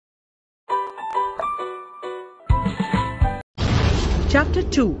Chapter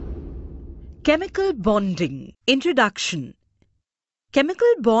 2. Chemical Bonding. Introduction. Chemical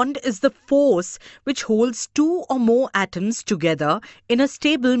bond is the force which holds two or more atoms together in a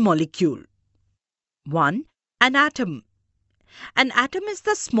stable molecule. 1. An atom. An atom is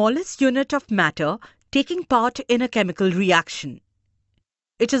the smallest unit of matter taking part in a chemical reaction.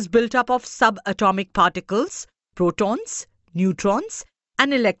 It is built up of subatomic particles, protons, neutrons,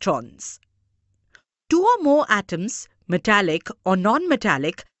 and electrons. Two or more atoms, metallic or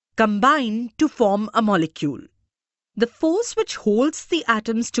non-metallic, combine to form a molecule. The force which holds the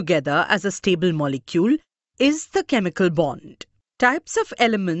atoms together as a stable molecule is the chemical bond. Types of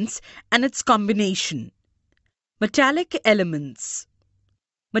elements and its combination. Metallic elements.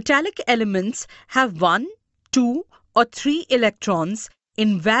 Metallic elements have 1, 2, or 3 electrons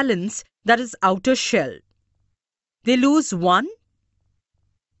in valence, that is outer shell. They lose 1,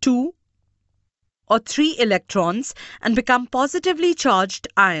 2, or 3 electrons and become positively charged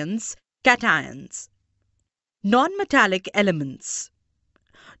ions, cations. Non-metallic elements.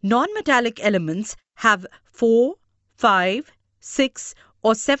 Non-metallic elements have 4, 5, 6,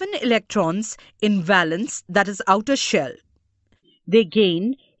 or 7 electrons in valence, that is outer shell. They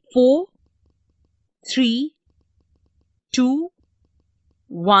gain 4, 3, 2,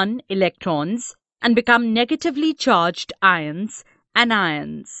 1 electrons and become negatively charged ions,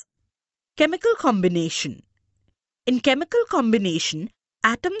 anions. Chemical combination. In chemical combination,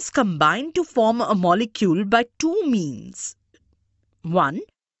 atoms combine to form a molecule by two means. 1.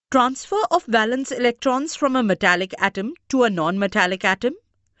 Transfer of valence electrons from a metallic atom to a non-metallic atom.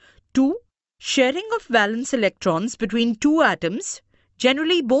 2. Sharing of valence electrons between two atoms,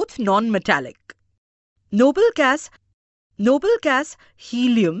 generally both non-metallic. Noble gas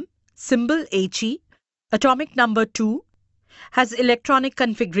helium, symbol He, atomic number 2, has electronic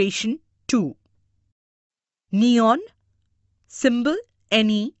configuration 2. Neon, symbol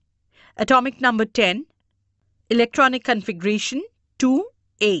Ne, atomic number 10, electronic configuration 2,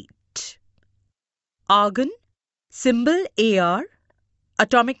 8. Argon, symbol Ar,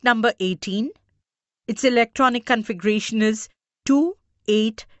 atomic number 18, its electronic configuration is 2,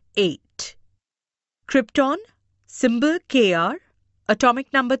 8, 8. Krypton, symbol Kr,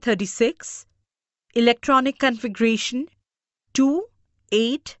 atomic number 36, electronic configuration 2,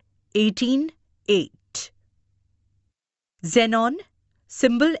 8, 18, 8. Xenon,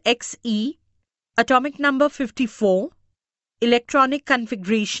 symbol Xe, atomic number 54, electronic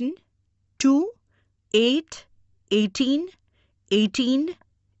configuration 2, 8, 18, 18,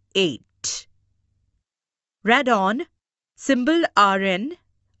 8. Radon, symbol Rn,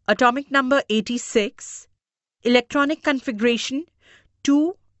 atomic number 86, electronic configuration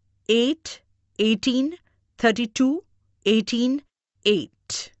 2, 8, 18, 32, 18,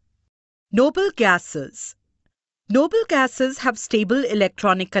 8. Noble gases. Noble gases have stable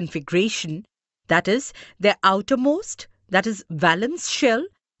electronic configuration, that is, their outermost, that is, valence shell,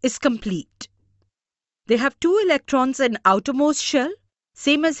 is complete. They have 2 electrons in outermost shell,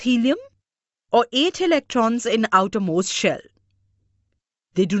 same as helium, or 8 electrons in outermost shell.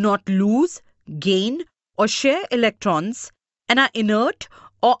 They do not lose, gain, or share electrons and are inert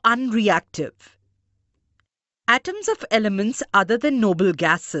or unreactive. Atoms of elements other than noble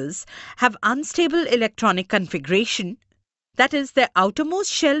gases have unstable electronic configuration, that is, their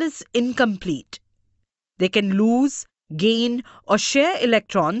outermost shell is incomplete. They can lose, gain, or share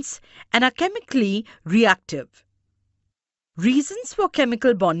electrons and are chemically reactive. Reasons for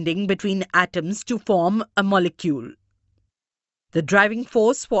chemical bonding between atoms to form a molecule. The driving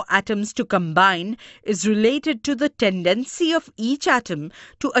force for atoms to combine is related to the tendency of each atom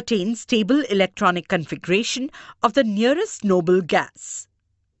to attain stable electronic configuration of the nearest noble gas.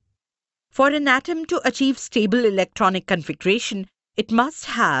 For an atom to achieve stable electronic configuration, it must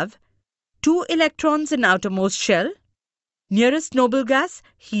have 2 electrons in outermost shell, nearest noble gas,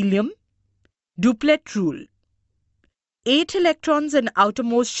 helium, duplet rule. 8 electrons in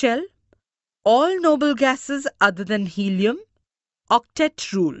outermost shell, all noble gases other than helium,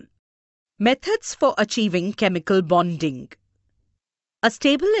 octet rule. Methods for achieving chemical bonding. A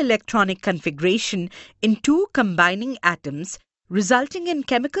stable electronic configuration in 2 combining atoms resulting in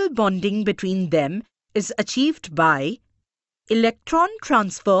chemical bonding between them is achieved by electron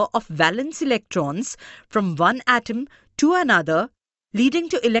transfer of valence electrons from one atom to another, leading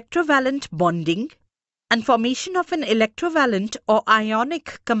to electrovalent bonding and formation of an electrovalent or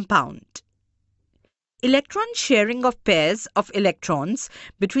ionic compound. Electron sharing of pairs of electrons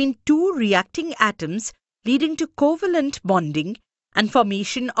between 2 reacting atoms leading to covalent bonding and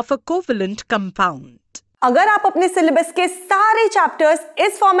formation of a covalent compound. अगर आप अपने syllabus के सारे chapters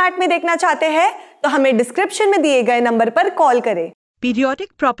इस format में देखना चाहते हैं तो हमें डिस्क्रिप्शन में दिए गए नंबर पर कॉल करें।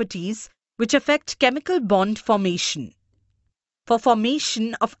 Periodic properties which affect chemical bond formation. For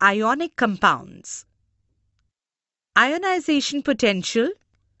formation of ionic compounds. Ionization potential.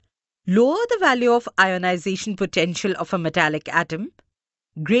 Lower the value of ionization potential of a metallic atom,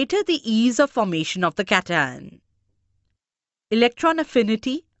 greater the ease of formation of the cation. Electron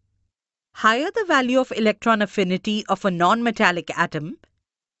affinity. Higher the value of electron affinity of a non-metallic atom,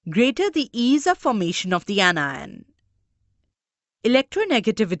 greater the ease of formation of the anion.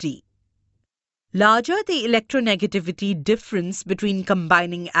 Electronegativity. Larger the electronegativity difference between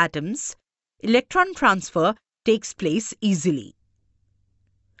combining atoms, electron transfer takes place easily.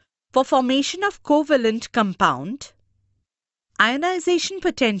 For formation of covalent compound, ionization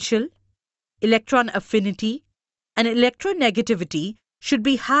potential, electron affinity, and electronegativity should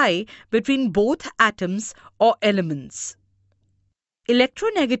be high between both atoms or elements.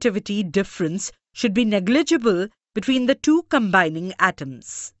 Electronegativity difference should be negligible between the two combining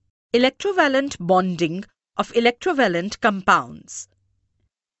atoms. Electrovalent bonding of electrovalent compounds.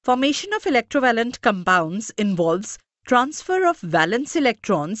 Formation of electrovalent compounds involves transfer of valence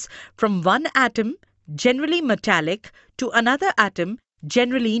electrons from one atom, generally metallic, to another atom,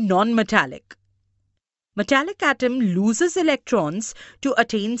 generally non-metallic. Metallic atom loses electrons to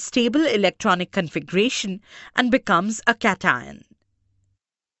attain stable electronic configuration and becomes a cation.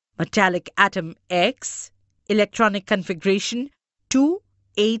 Metallic atom X, electronic configuration 2,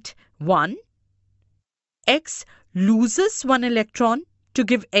 8, 1. X loses one electron to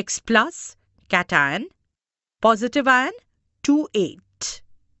give X plus, cation, positive ion 2, 8.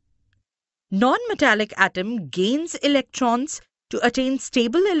 Non-metallic atom gains electrons to attain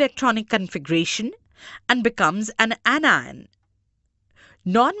stable electronic configuration and becomes an anion.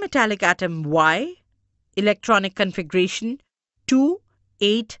 Non-metallic atom Y, electronic configuration 2,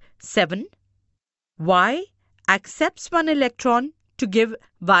 8, 7. Y accepts one electron to give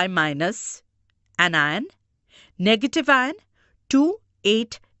Y minus, anion, negative ion 2,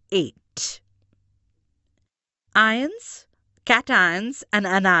 8, 8. Ions, cations and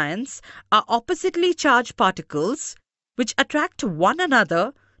anions are oppositely charged particles which attract one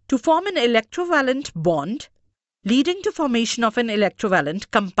another to form an electrovalent bond, leading to formation of an electrovalent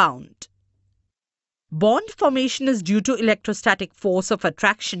compound. Bond formation is due to electrostatic force of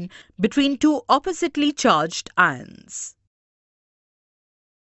attraction between two oppositely charged ions.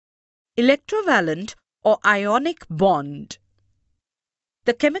 Electrovalent or ionic bond.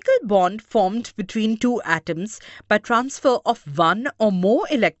 The chemical bond formed between two atoms by transfer of one or more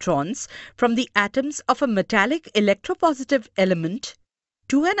electrons from the atoms of a metallic electropositive element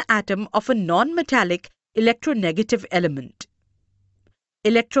to an atom of a non-metallic electronegative element.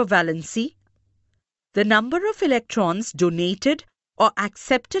 Electrovalency. The number of electrons donated or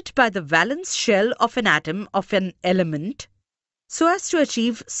accepted by the valence shell of an atom of an element so as to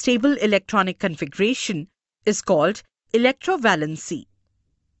achieve stable electronic configuration is called electrovalency.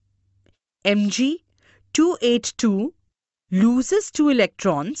 Mg 282 loses 2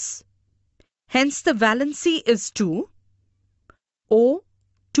 electrons, hence the valency is 2. O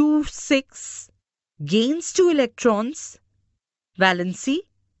 26 gains 2 electrons, valency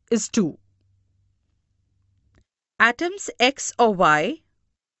is 2. Atoms X or Y,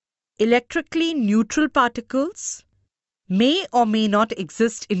 electrically neutral particles, may or may not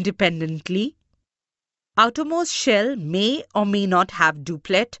exist independently. Outermost shell may or may not have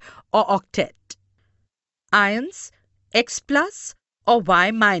duplet or octet. Ions X plus or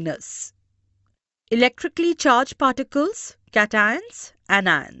Y minus. Electrically charged particles, cations,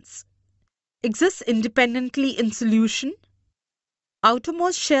 anions, exist independently in solution.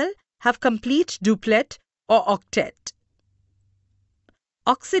 Outermost shell have complete duplet or octet.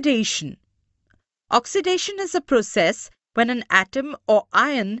 Oxidation. Oxidation is a process when an atom or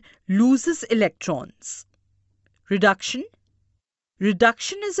ion loses electrons. Reduction.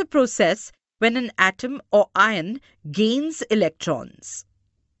 Reduction is a process when an atom or ion gains electrons.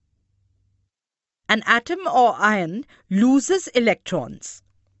 An atom or ion loses electrons.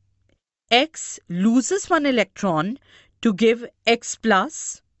 X loses one electron to give X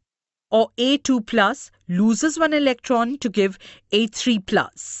plus, or A2 plus loses one electron to give A3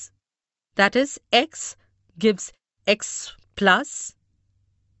 plus. That is, X gives X plus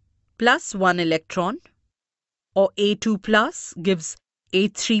 1 electron, or A2 plus gives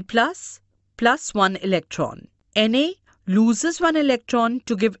A3 plus 1 electron. Na loses 1 electron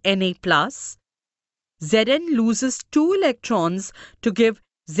to give Na plus. Zn loses 2 electrons to give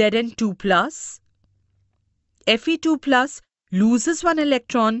Zn2 plus. Fe2 plus loses 1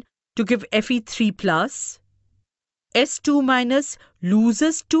 electron to give Fe3 plus. S2 minus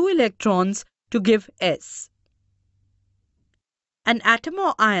loses 2 electrons to give S. an atom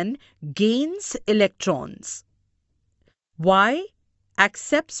or ion gains electrons. Y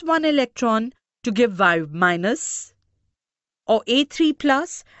accepts one electron to give Y minus, or A3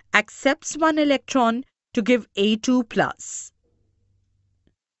 plus accepts one electron to give A2 plus.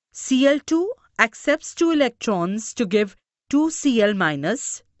 Cl2 accepts 2 electrons to give 2Cl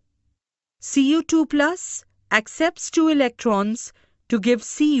minus. Cu2 plus accepts 2 electrons to give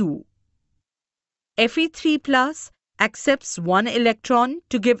Cu. Fe3 plus accepts 1 electron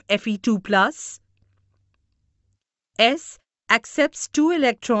to give Fe2 plus. S accepts 2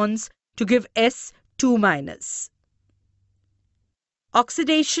 electrons to give S2 minus.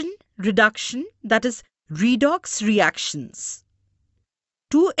 Oxidation, reduction, that is redox reactions.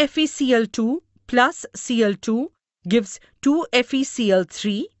 2FeCl2 plus Cl2 gives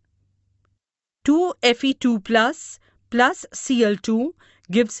 2FeCl3. 2Fe2 plus Cl2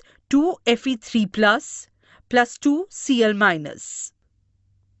 gives 2Fe3 plus 2Cl minus.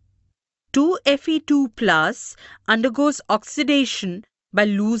 2Fe2 plus undergoes oxidation by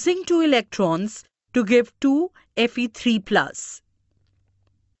losing 2 electrons to give 2Fe3 plus.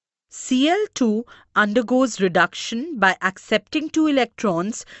 Cl2 undergoes reduction by accepting 2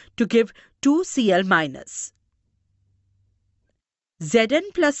 electrons to give 2Cl minus.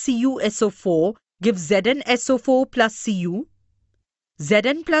 Zn plus CuSO4 gives ZnSO4 plus Cu.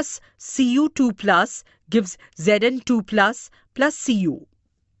 Zn plus Cu2 plus gives Zn2 plus Cu.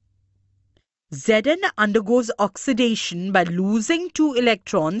 Zn undergoes oxidation by losing 2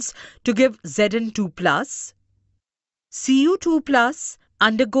 electrons to give Zn2 plus. Cu2 plus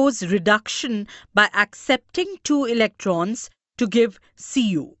undergoes reduction by accepting 2 electrons to give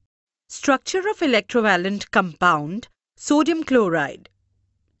Cu. Structure of electrovalent compound sodium chloride.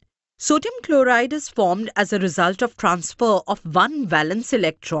 Sodium chloride is formed as a result of transfer of one valence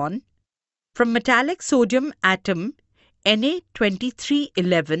electron from metallic sodium atom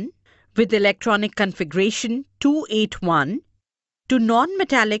Na2311 with electronic configuration 281 to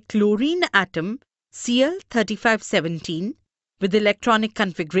non-metallic chlorine atom Cl3517 with electronic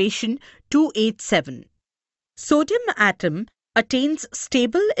configuration 287. Sodium atom attains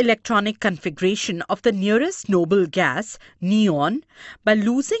stable electronic configuration of the nearest noble gas, neon, by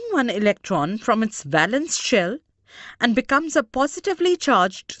losing one electron from its valence shell and becomes a positively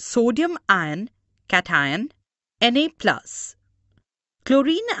charged sodium ion, cation, Na+.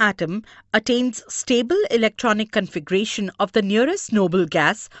 Chlorine atom attains stable electronic configuration of the nearest noble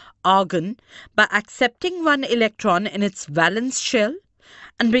gas, argon, by accepting one electron in its valence shell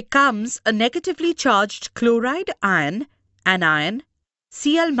and becomes a negatively charged chloride ion, anion,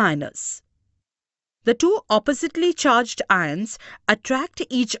 Cl-. The two oppositely charged ions attract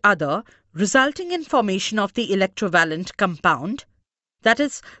each other, resulting in formation of the electrovalent compound, that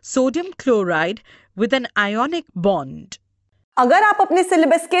is sodium chloride with an ionic bond. अगर आप अपने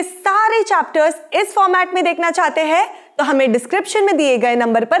syllabus के सारे chapters इस format में देखना चाहते हैं तो हमें डिस्क्रिप्शन में दिए गए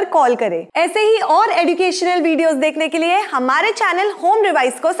नंबर पर कॉल करें। ऐसे ही और एजुकेशनल वीडियोस देखने के लिए हमारे चैनल होम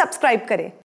रिवाइज को सब्सक्राइब करें।